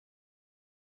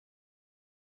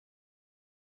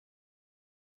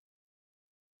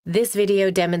This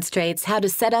video demonstrates how to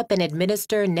set up and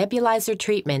administer nebulizer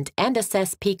treatment and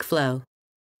assess peak flow.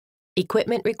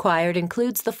 Equipment required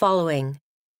includes the following: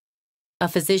 a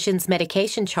physician's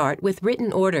medication chart with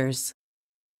written orders,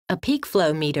 a peak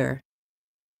flow meter,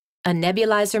 a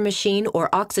nebulizer machine or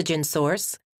oxygen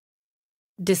source,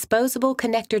 disposable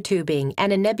connector tubing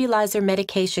and a nebulizer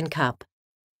medication cup,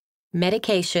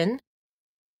 medication,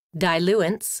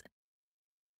 diluents,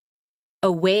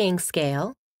 a weighing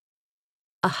scale,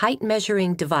 a height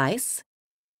measuring device,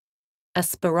 a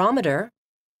spirometer,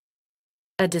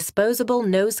 a disposable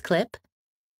nose clip,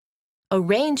 a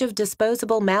range of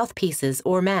disposable mouthpieces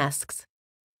or masks,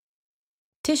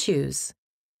 tissues,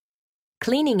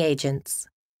 cleaning agents,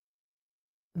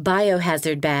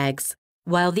 biohazard bags.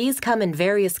 While these come in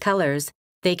various colors,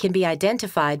 they can be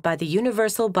identified by the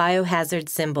universal biohazard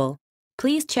symbol.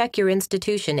 Please check your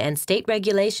institution and state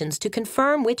regulations to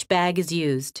confirm which bag is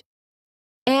used.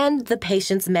 And the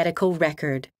patient's medical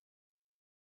record.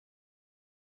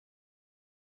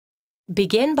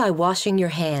 Begin by washing your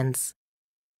hands.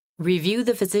 Review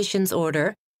the physician's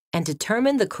order and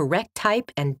determine the correct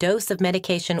type and dose of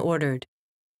medication ordered.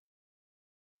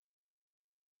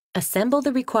 Assemble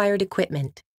the required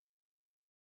equipment.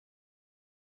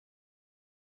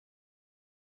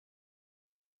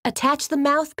 Attach the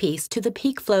mouthpiece to the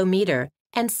peak flow meter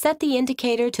and set the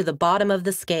indicator to the bottom of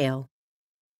the scale.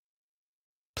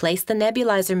 Place the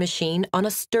nebulizer machine on a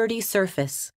sturdy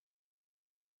surface.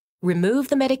 Remove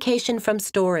the medication from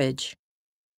storage.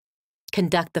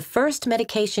 Conduct the first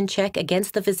medication check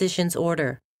against the physician's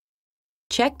order.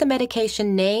 Check the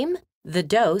medication name, the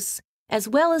dose, as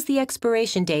well as the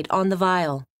expiration date on the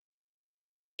vial.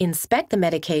 Inspect the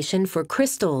medication for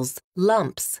crystals,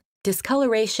 lumps,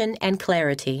 discoloration, and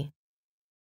clarity.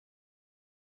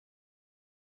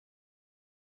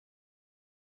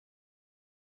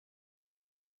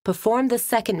 Perform the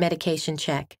second medication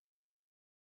check.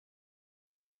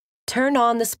 Turn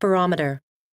on the spirometer.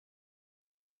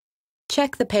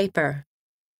 Check the paper.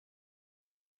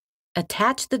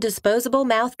 Attach the disposable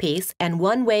mouthpiece and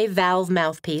one-way valve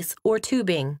mouthpiece or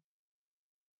tubing.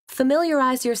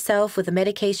 Familiarize yourself with the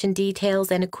medication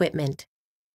details and equipment.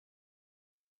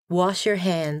 Wash your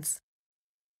hands.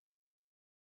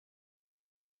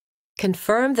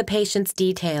 Confirm the patient's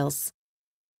details.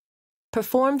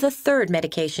 Perform the third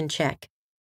medication check.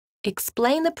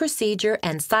 Explain the procedure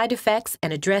and side effects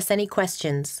and address any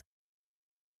questions.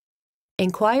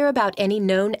 Inquire about any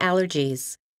known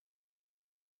allergies.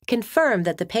 Confirm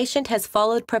that the patient has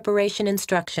followed preparation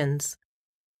instructions.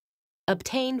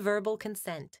 Obtain verbal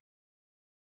consent.